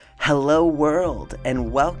Hello, world,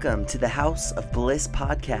 and welcome to the House of Bliss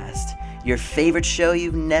podcast, your favorite show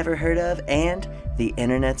you've never heard of and the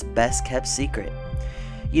internet's best kept secret.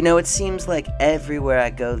 You know, it seems like everywhere I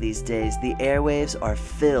go these days, the airwaves are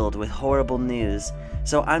filled with horrible news.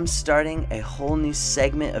 So I'm starting a whole new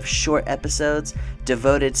segment of short episodes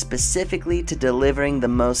devoted specifically to delivering the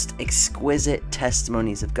most exquisite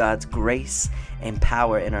testimonies of God's grace and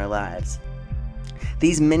power in our lives.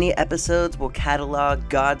 These mini episodes will catalog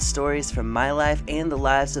God's stories from my life and the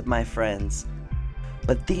lives of my friends.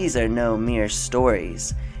 But these are no mere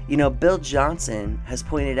stories. You know, Bill Johnson has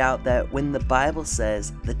pointed out that when the Bible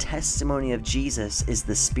says the testimony of Jesus is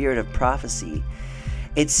the spirit of prophecy,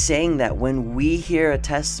 it's saying that when we hear a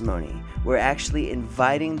testimony, we're actually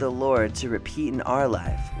inviting the Lord to repeat in our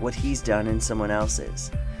life what He's done in someone else's.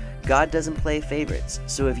 God doesn't play favorites,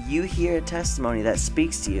 so if you hear a testimony that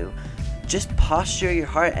speaks to you, just posture your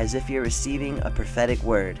heart as if you're receiving a prophetic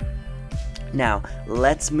word. Now,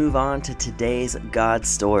 let's move on to today's God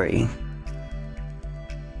story.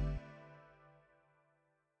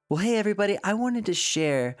 Well, hey everybody, I wanted to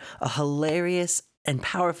share a hilarious and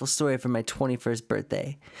powerful story from my 21st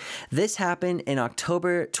birthday. This happened in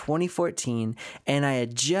October 2014, and I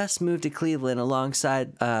had just moved to Cleveland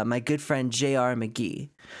alongside my good friend J.R. McGee,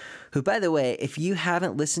 who, by the way, if you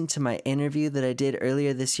haven't listened to my interview that I did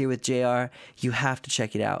earlier this year with JR, you have to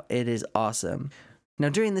check it out. It is awesome. Now,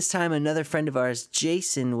 during this time, another friend of ours,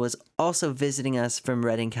 Jason, was also visiting us from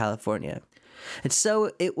Redding, California. And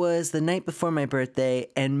so it was the night before my birthday,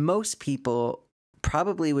 and most people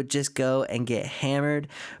probably would just go and get hammered,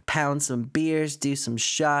 pound some beers, do some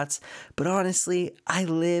shots. But honestly, I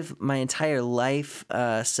live my entire life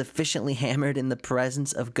sufficiently hammered in the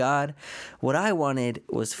presence of God. What I wanted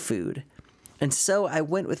was food. And so I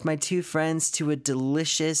went with my two friends to a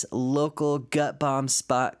delicious local gut bomb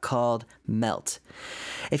spot called Melt.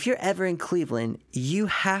 If you're ever in Cleveland, you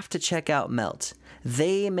have to check out Melt.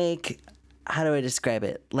 They make, how do I describe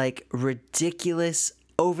it? Like ridiculous,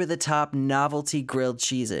 over-the-top novelty grilled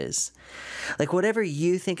cheeses. Like whatever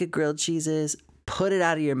you think a grilled cheese is, put it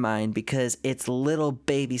out of your mind because it's little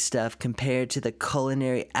baby stuff compared to the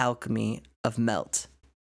culinary alchemy of Melt.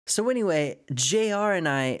 So anyway, JR and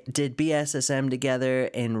I did BSSM together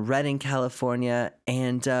in Redding, California,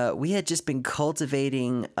 and we had just been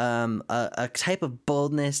cultivating a type of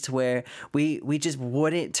boldness to where we just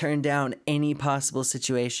wouldn't turn down any possible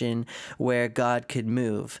situation where God could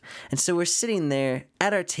move. And so we're sitting there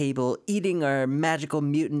at our table eating our magical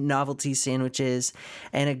mutant novelty sandwiches,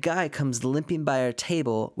 and a guy comes limping by our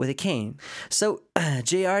table with a cane. So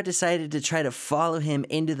JR decided to try to follow him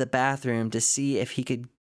into the bathroom to see if he could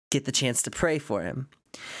get the chance to pray for him.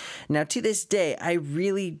 Now, to this day, I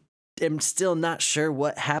really am still not sure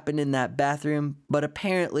what happened in that bathroom, but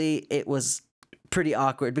apparently it was pretty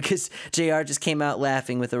awkward because JR just came out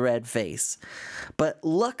laughing with a red face. But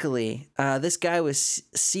luckily, this guy was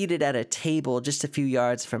seated at a table just a few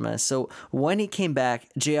yards from us. So when he came back,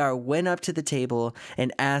 JR went up to the table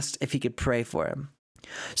and asked if he could pray for him.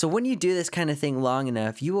 So when you do this kind of thing long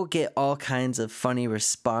enough, you will get all kinds of funny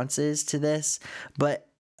responses to this, but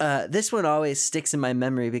this one always sticks in my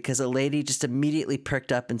memory because a lady just immediately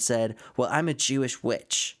perked up and said, "Well, I'm a Jewish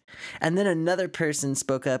witch." And then another person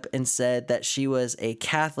spoke up and said that she was a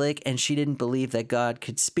Catholic and she didn't believe that God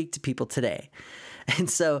could speak to people today. And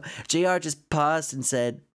so JR just paused and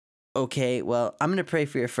said, "Okay, well, I'm going to pray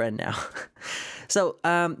for your friend now." So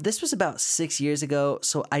this was about 6 years ago,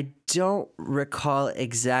 so I don't recall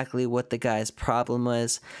exactly what the guy's problem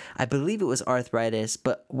was. I believe it was arthritis,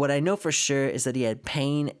 but what I know for sure is that he had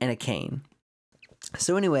pain and a cane.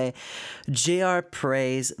 So anyway, JR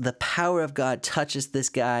prays, the power of God touches this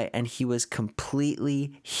guy, and he was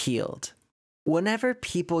completely healed. Whenever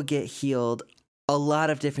people get healed, a lot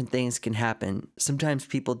of different things can happen. Sometimes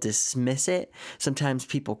people dismiss it. Sometimes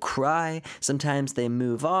people cry. Sometimes they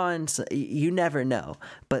move on. So you never know.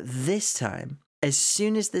 But this time, as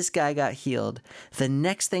soon as this guy got healed, the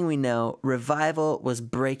next thing we know, revival was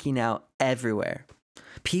breaking out everywhere.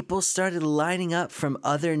 People started lining up from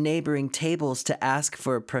other neighboring tables to ask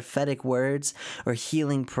for prophetic words or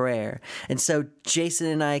healing prayer. And so Jason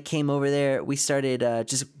and I came over there. We started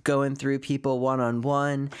just going through people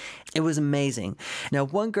one-on-one. It was amazing. Now,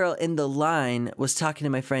 one girl in the line was talking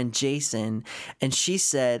to my friend Jason, and she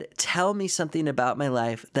said, "Tell me something about my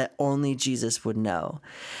life that only Jesus would know."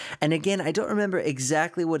 And again, I don't remember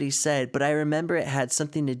exactly what he said, but I remember it had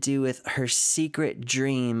something to do with her secret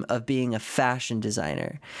dream of being a fashion designer.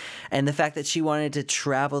 designer, and the fact that she wanted to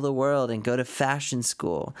travel the world and go to fashion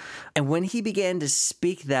school. And when he began to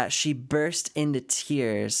speak that, she burst into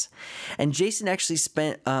tears. And Jason actually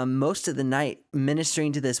spent most of the night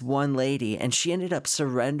ministering to this one lady, and she ended up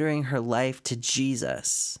surrendering her life to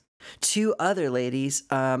Jesus. Two other ladies,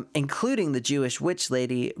 including the Jewish witch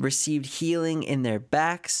lady, received healing in their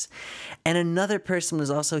backs, and another person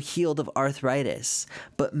was also healed of arthritis.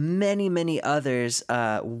 But many, many others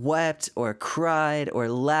wept or cried or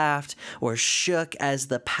laughed or shook as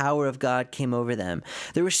the power of God came over them.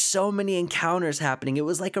 There were so many encounters happening. It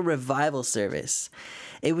was like a revival service.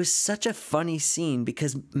 It was such a funny scene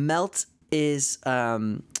because Melt is...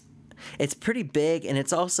 it's pretty big, and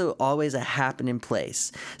it's also always a happening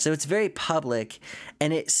place. So it's very public,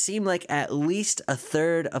 and it seemed like at least a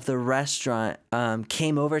third of the restaurant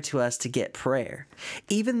came over to us to get prayer.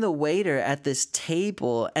 Even the waiter at this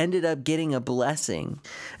table ended up getting a blessing.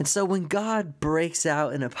 And so when God breaks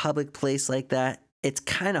out in a public place like that, it's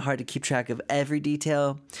kind of hard to keep track of every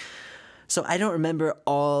detail. So I don't remember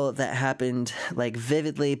all that happened like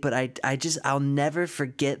vividly, but I'll never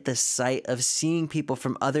forget the sight of seeing people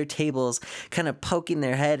from other tables kind of poking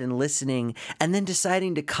their head and listening, and then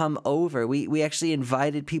deciding to come over. We actually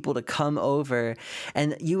invited people to come over,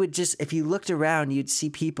 and you would just, if you looked around, you'd see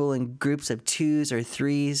people in groups of 2s or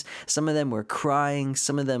 3s. Some of them were crying,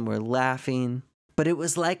 some of them were laughing. But it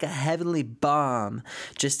was like a heavenly bomb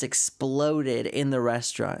just exploded in the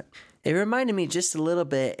restaurant. It reminded me just a little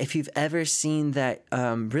bit, if you've ever seen that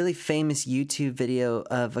really famous YouTube video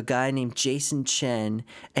of a guy named Jason Chen,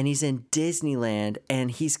 and he's in Disneyland, and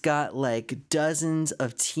he's got like dozens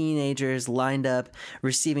of teenagers lined up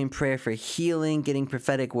receiving prayer for healing, getting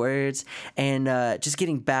prophetic words, and just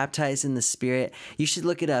getting baptized in the Spirit. You should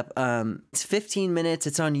look it up. It's 15 minutes.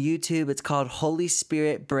 It's on YouTube. It's called Holy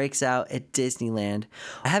Spirit Breaks Out at Disneyland.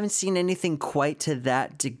 I haven't seen anything quite to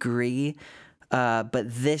that degree, but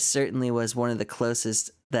this certainly was one of the closest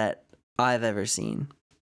that I've ever seen.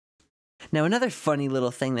 Now, another funny little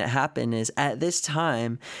thing that happened is at this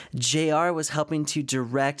time, JR was helping to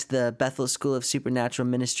direct the Bethel School of Supernatural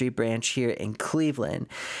Ministry branch here in Cleveland.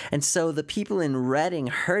 And so the people in Redding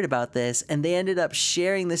heard about this, and they ended up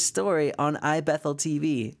sharing this story on iBethel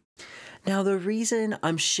TV. Now, the reason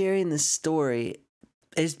I'm sharing this story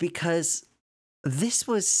is because this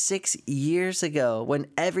was 6 years ago when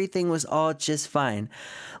everything was all just fine.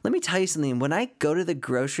 Let me tell you something. When I go to the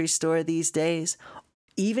grocery store these days,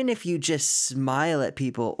 even if you just smile at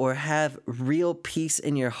people or have real peace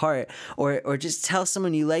in your heart, or just tell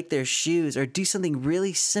someone you like their shoes, or do something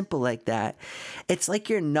really simple like that, it's like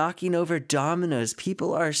you're knocking over dominoes.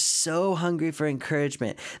 People are so hungry for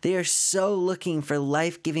encouragement. They are so looking for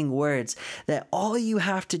life-giving words that all you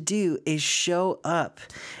have to do is show up,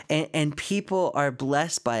 and people are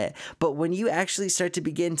blessed by it. But when you actually start to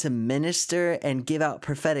begin to minister and give out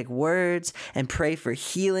prophetic words and pray for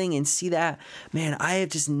healing and see that, man, I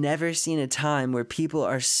have just never seen a time where people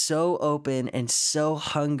are so open and so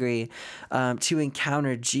hungry to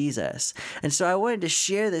encounter Jesus. And so I wanted to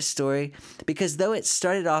share this story because though it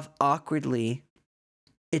started off awkwardly,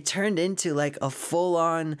 it turned into like a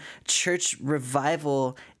full-on church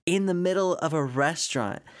revival in the middle of a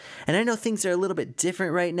restaurant. And I know things are a little bit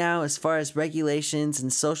different right now as far as regulations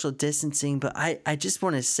and social distancing, but I just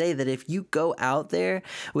want to say that if you go out there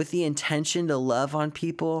with the intention to love on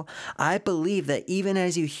people, I believe that even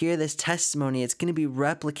as you hear this testimony, it's going to be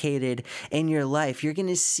replicated in your life. You're going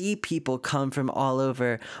to see people come from all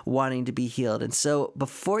over wanting to be healed. And so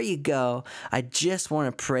before you go, I just want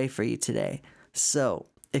to pray for you today. So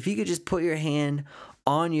if you could just put your hand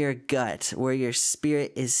on your gut where your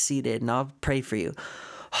spirit is seated, and I'll pray for you.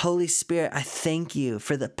 Holy Spirit, I thank you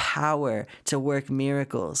for the power to work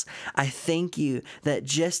miracles. I thank you that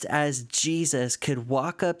just as Jesus could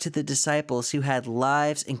walk up to the disciples who had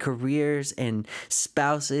lives and careers and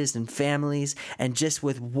spouses and families, and just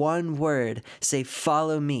with one word say,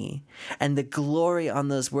 "Follow me," and the glory on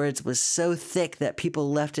those words was so thick that people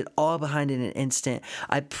left it all behind in an instant,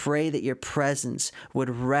 I pray that your presence would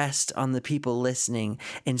rest on the people listening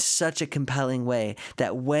in such a compelling way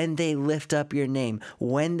that when they lift up your name,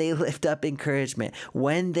 when they lift up encouragement,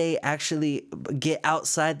 when they actually get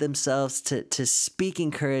outside themselves to speak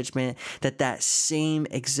encouragement, that same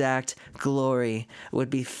exact glory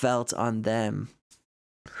would be felt on them.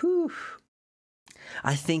 Whew.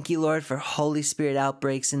 I thank you, Lord, for Holy Spirit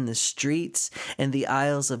outbreaks in the streets, in the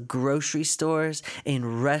aisles of grocery stores,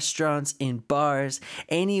 in restaurants, in bars,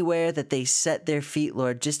 anywhere that they set their feet,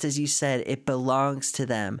 Lord. Just as you said, it belongs to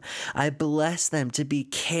them. I bless them to be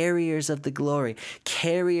carriers of the glory,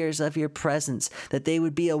 carriers of your presence, that they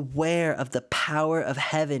would be aware of the power of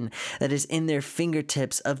heaven that is in their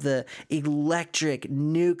fingertips, of the electric,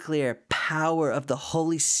 nuclear power of the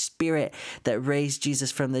Holy Spirit that raised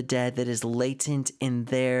Jesus from the dead, that is latent in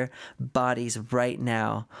their bodies right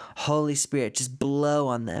now. Holy Spirit, just blow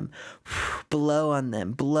on them, blow on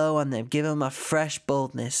them, blow on them. Give them a fresh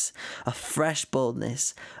boldness, a fresh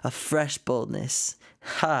boldness, a fresh boldness.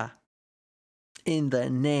 Ha! In the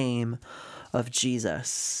name of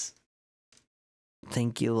Jesus.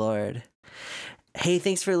 Thank you, Lord. Hey,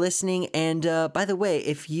 thanks for listening. And by the way,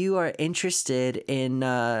 if you are interested in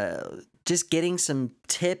just getting some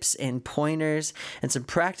tips and pointers and some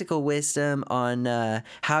practical wisdom on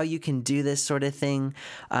how you can do this sort of thing,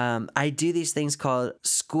 I do these things called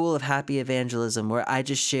School of Happy Evangelism, where I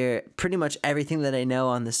just share pretty much everything that I know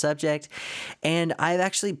on the subject. And I've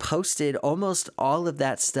actually posted almost all of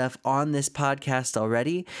that stuff on this podcast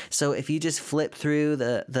already. So if you just flip through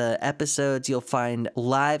the episodes, you'll find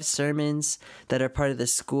live sermons that are part of the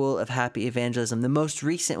School of Happy Evangelism. The most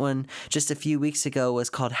recent one just a few weeks ago was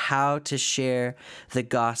called How to Share the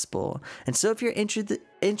Gospel. And so if you're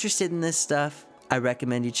interested in this stuff, I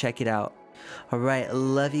recommend you check it out. All right,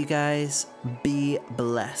 love you guys. Be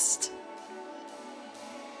blessed.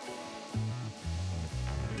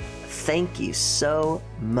 Thank you so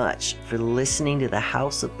much for listening to the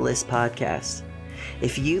House of Bliss podcast.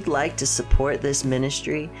 If you'd like to support this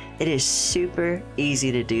ministry, it is super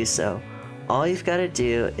easy to do so. All you've got to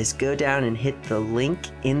do is go down and hit the link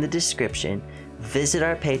in the description, visit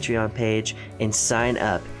our Patreon page, and sign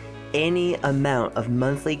up. Any amount of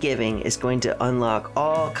monthly giving is going to unlock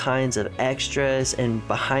all kinds of extras and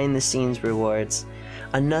behind-the-scenes rewards.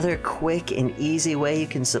 Another quick and easy way you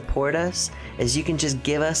can support us is you can just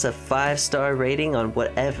give us a 5-star rating on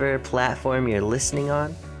whatever platform you're listening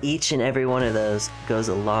on. Each and every one of those goes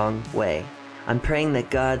a long way. I'm praying that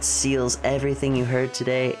God seals everything you heard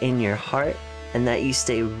today in your heart and that you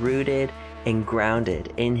stay rooted and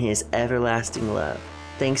grounded in His everlasting love.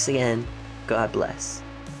 Thanks again. God bless.